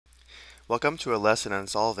Welcome to a lesson on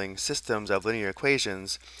solving systems of linear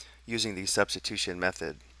equations using the substitution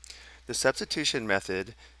method. The substitution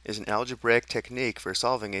method is an algebraic technique for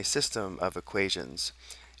solving a system of equations.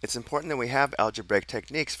 It's important that we have algebraic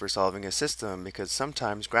techniques for solving a system because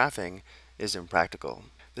sometimes graphing is impractical.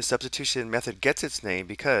 The substitution method gets its name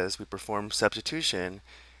because we perform substitution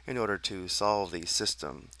in order to solve the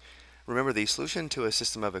system. Remember, the solution to a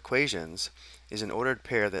system of equations is an ordered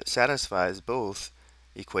pair that satisfies both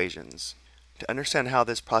equations. To understand how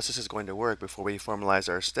this process is going to work before we formalize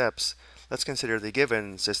our steps, let's consider the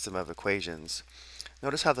given system of equations.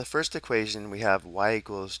 Notice how the first equation we have y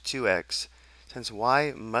equals 2x. Since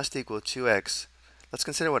y must equal 2x, let's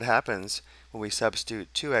consider what happens when we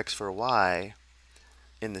substitute 2x for y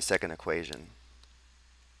in the second equation.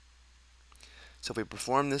 So if we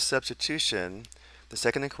perform this substitution, the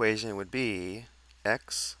second equation would be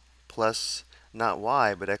x plus, not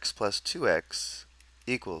y, but x plus 2x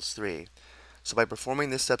equals 3. So by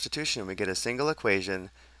performing this substitution, we get a single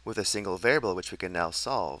equation with a single variable which we can now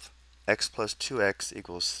solve. X plus 2x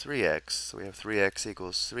equals 3x. So we have 3x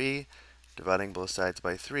equals 3, dividing both sides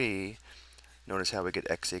by 3. Notice how we get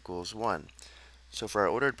x equals 1. So for our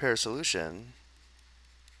ordered pair solution,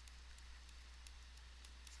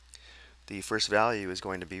 the first value is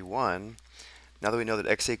going to be 1. Now that we know that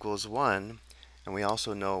x equals 1, and we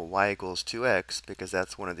also know y equals 2x, because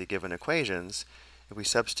that's one of the given equations, if we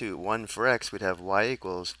substitute 1 for x, we'd have y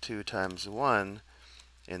equals 2 times 1,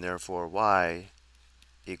 and therefore y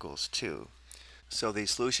equals 2. So the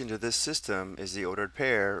solution to this system is the ordered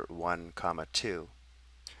pair 1, 2. And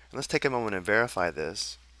let's take a moment and verify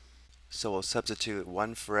this. So we'll substitute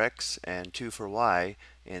 1 for x and 2 for y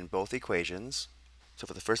in both equations. So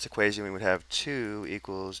for the first equation, we would have 2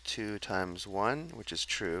 equals 2 times 1, which is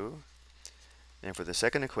true. And for the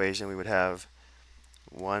second equation, we would have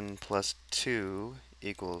 1 plus 2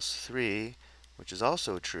 equals 3, which is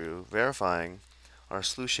also true, verifying our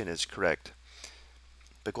solution is correct.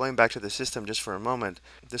 But going back to the system just for a moment,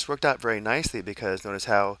 this worked out very nicely because notice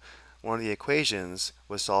how one of the equations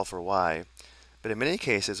was solved for y. But in many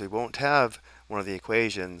cases, we won't have one of the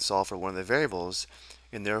equations solved for one of the variables,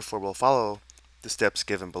 and therefore we'll follow the steps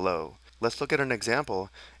given below. Let's look at an example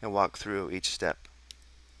and walk through each step.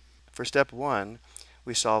 For step 1,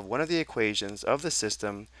 we solve one of the equations of the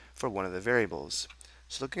system for one of the variables.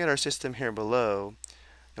 So looking at our system here below,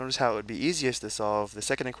 notice how it would be easiest to solve the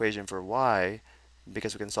second equation for y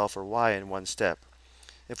because we can solve for y in one step.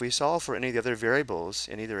 If we solve for any of the other variables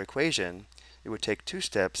in either equation, it would take 2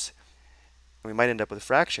 steps, and we might end up with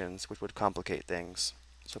fractions, which would complicate things.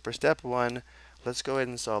 So for step 1, let's go ahead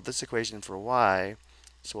and solve this equation for y.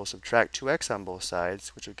 So we'll subtract 2x on both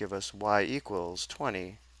sides, which would give us y equals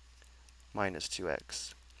 20 minus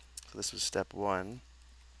 2x. So this was step 1.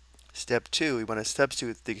 Step 2, we want to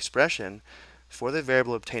substitute the expression for the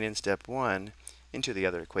variable obtained in step 1 into the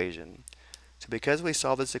other equation. So because we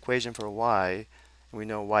solved this equation for y, and we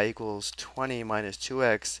know y equals 20 minus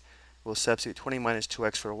 2x, we'll substitute 20 minus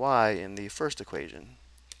 2x for y in the first equation.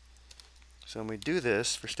 So when we do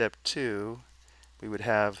this for step 2, we would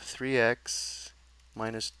have 3x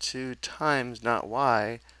minus 2 times not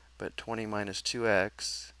y, but 20 minus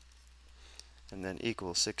 2x, and then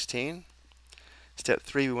equals 16. Step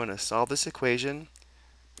 3, we want to solve this equation.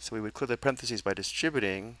 So we would clear the parentheses by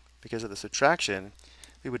distributing. Because of the subtraction,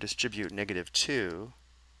 we would distribute negative 2.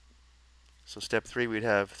 So step 3, we'd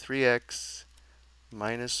have 3x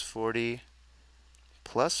minus 40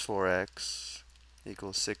 plus 4x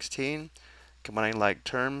equals 16. Combining like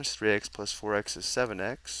terms, 3x plus 4x is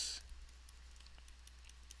 7x.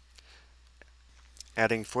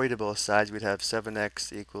 Adding 40 to both sides, we'd have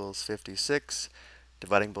 7x equals 56.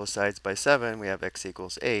 Dividing both sides by 7, we have x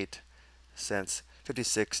equals 8, since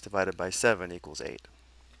 56 divided by 7 equals 8.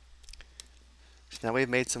 So now we've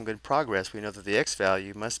made some good progress. We know that the x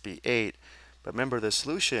value must be 8, but remember the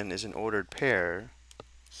solution is an ordered pair.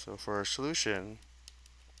 So for our solution,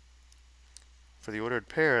 for the ordered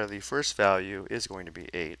pair, the first value is going to be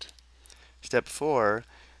 8. Step 4,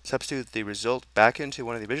 substitute the result back into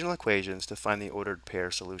one of the original equations to find the ordered pair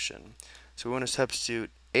solution. So we want to substitute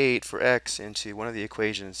 8 for x into one of the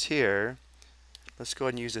equations here. Let's go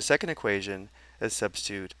ahead and use the second equation as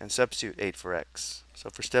substitute and substitute 8 for x. So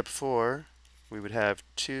for step 4, we would have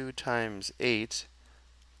 2 times 8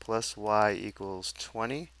 plus y equals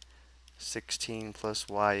 20. 16 plus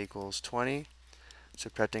y equals 20.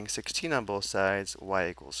 Subtracting 16 on both sides, y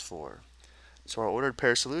equals 4. So our ordered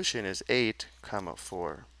pair solution is 8,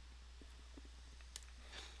 4.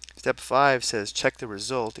 Step 5 says check the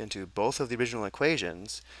result into both of the original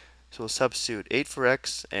equations. So we'll substitute 8 for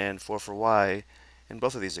x and 4 for y in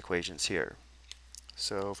both of these equations here.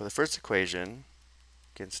 So for the first equation,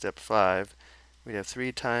 again step 5, we'd have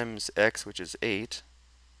 3 times x, which is 8,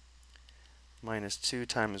 minus 2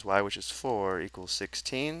 times y, which is 4, equals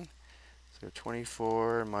 16. So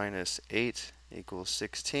 24 minus 8 equals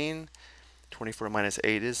 16. 24 minus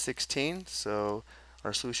 8 is 16, so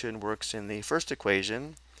our solution works in the first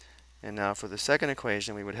equation. And now for the second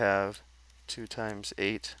equation, we would have 2 times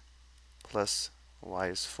 8 plus y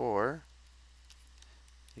is 4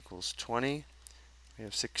 equals 20. We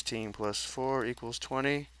have 16 plus 4 equals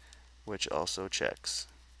 20, which also checks.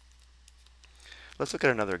 Let's look at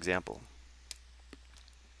another example.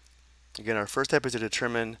 Again, our first step is to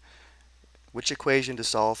determine which equation to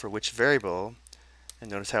solve for which variable. And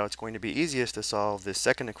notice how it's going to be easiest to solve this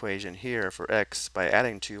second equation here for x by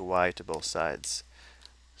adding 2y to both sides.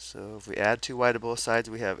 So if we add 2y to both sides,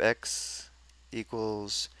 we have x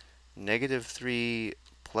equals negative 3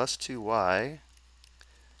 plus 2y.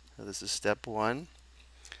 So this is step 1.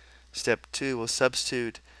 Step 2, we'll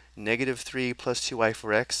substitute negative 3 plus 2y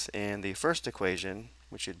for x in the first equation,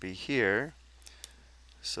 which would be here.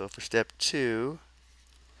 So for step 2,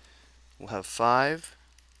 we'll have 5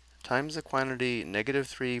 times the quantity negative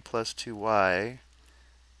 3 plus 2y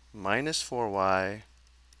minus 4y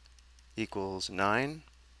equals 9.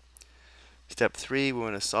 Step 3, we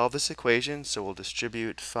want to solve this equation, so we'll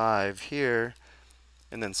distribute 5 here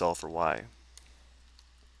and then solve for y.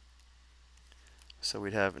 So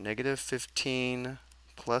we'd have negative 15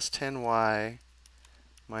 plus 10y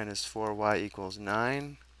minus 4y equals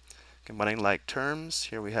 9. Combining like terms,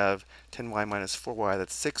 here we have 10y minus 4y,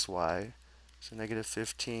 that's 6y. So negative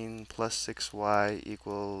 15 plus 6y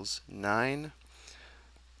equals 9.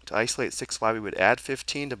 To isolate 6y, we would add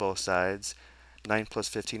 15 to both sides. 9 plus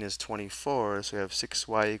 15 is 24, so we have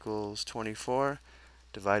 6y equals 24.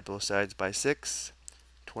 Divide both sides by 6.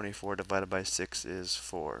 24 divided by 6 is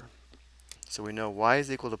 4. So we know y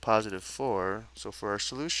is equal to positive 4. So for our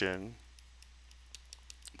solution,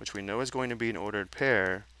 which we know is going to be an ordered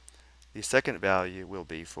pair, the second value will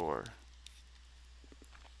be 4.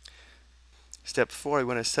 Step 4, we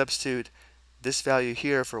want to substitute this value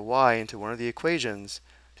here for y into one of the equations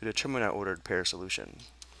to determine our ordered pair solution.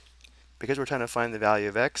 Because we're trying to find the value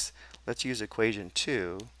of x, let's use equation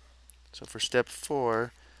 2. So for step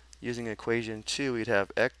 4, using equation 2, we'd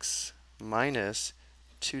have x minus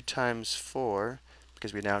 2 times 4,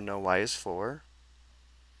 because we now know y is 4,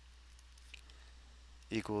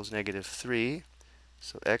 equals negative 3.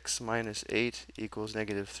 So x minus 8 equals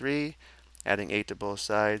negative 3. Adding 8 to both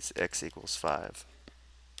sides, x equals 5.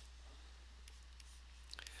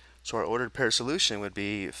 So our ordered pair solution would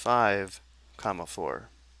be 5, 4.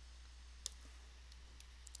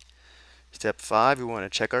 Step 5, we want to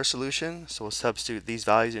check our solution, so we'll substitute these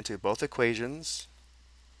values into both equations.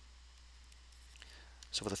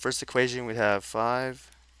 So for the first equation, we'd have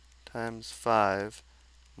 5 times 5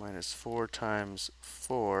 minus 4 times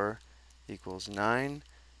 4 equals 9.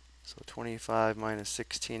 So 25 minus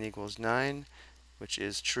 16 equals 9, which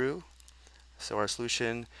is true. So our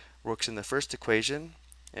solution works in the first equation.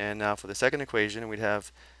 And now for the second equation, we'd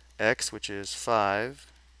have x, which is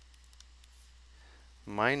 5,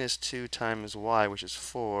 minus 2 times y, which is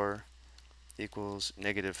 4, equals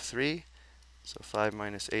negative 3. So 5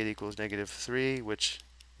 minus 8 equals negative 3, which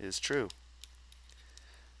is true.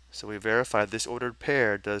 So we verified this ordered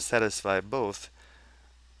pair does satisfy both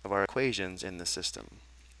of our equations in the system.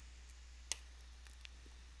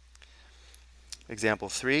 Example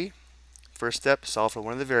 3, first step, solve for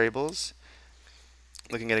one of the variables.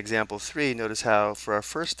 Looking at example 3, notice how for our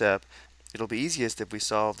first step, it'll be easiest if we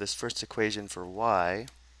solve this first equation for y.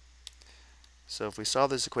 So if we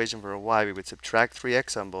solve this equation for y, we would subtract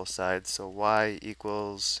 3x on both sides. So y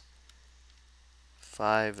equals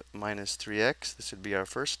 5 minus 3x. This would be our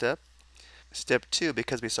first step. Step 2,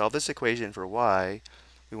 because we solved this equation for y,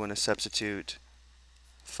 we want to substitute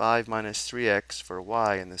 5 minus 3x for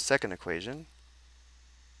y in the second equation.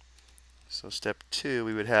 So step 2,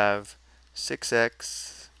 we would have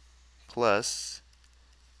 6x plus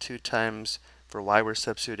 2 times, for y we're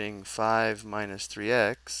substituting 5 minus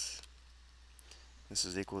 3x. This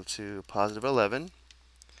is equal to positive 11.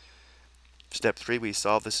 Step 3, we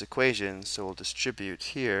solve this equation, so we'll distribute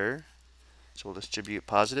here. So we'll distribute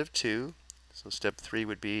positive 2. So step 3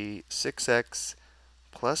 would be 6x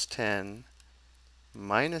plus 10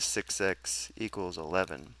 minus 6x equals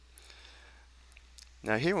 11.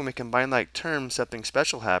 Now here, when we combine like terms, something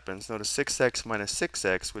special happens. Notice 6x minus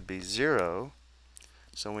 6x would be 0.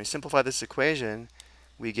 So when we simplify this equation,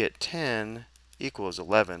 we get 10 equals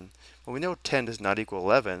 11. Well, we know 10 does not equal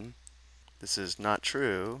 11. This is not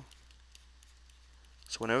true.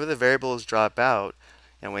 So whenever the variables drop out,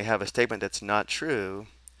 and we have a statement that's not true,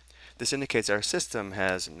 this indicates our system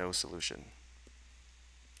has no solution.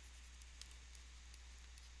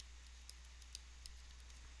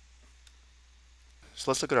 So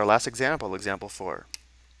let's look at our last example, example 4.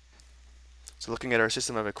 So looking at our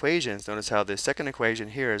system of equations, notice how the second equation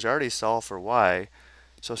here is already solved for y.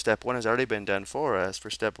 So step 1 has already been done for us. For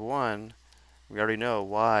step 1, we already know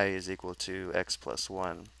y is equal to x plus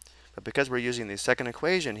 1. But because we're using the second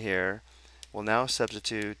equation here, we'll now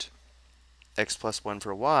substitute x plus 1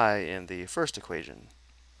 for y in the first equation.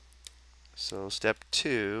 So step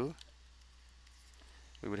 2,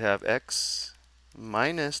 we would have x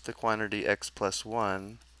minus the quantity x plus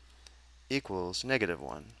 1 equals negative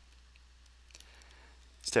 1.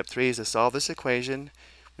 Step 3 is to solve this equation.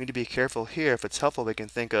 We need to be careful here. If it's helpful, we can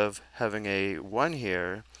think of having a 1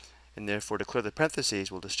 here, and therefore to clear the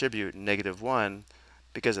parentheses, we'll distribute negative 1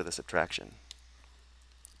 because of the subtraction.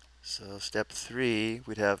 So step 3,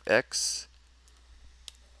 we'd have x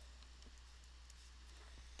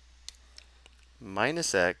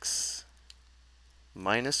minus x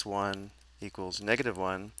minus 1 equals negative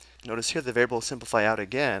 1. Notice here the variables simplify out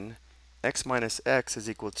again. X minus x is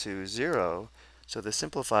equal to 0, so this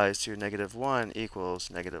simplifies to negative 1 equals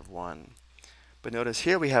negative 1. But notice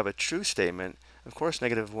here we have a true statement. Of course,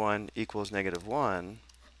 negative 1 equals negative 1.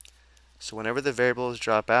 So whenever the variables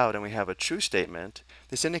drop out and we have a true statement,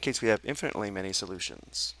 this indicates we have infinitely many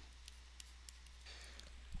solutions.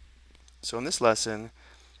 So in this lesson,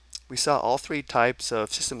 we saw all three types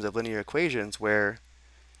of systems of linear equations where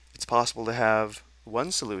it's possible to have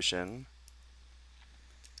one solution,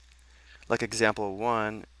 like example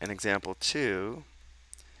 1 and example 2.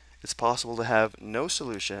 It's possible to have no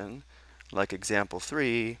solution, like example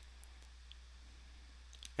 3.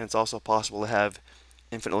 And it's also possible to have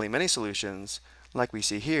infinitely many solutions, like we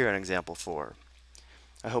see here in example 4.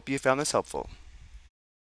 I hope you found this helpful.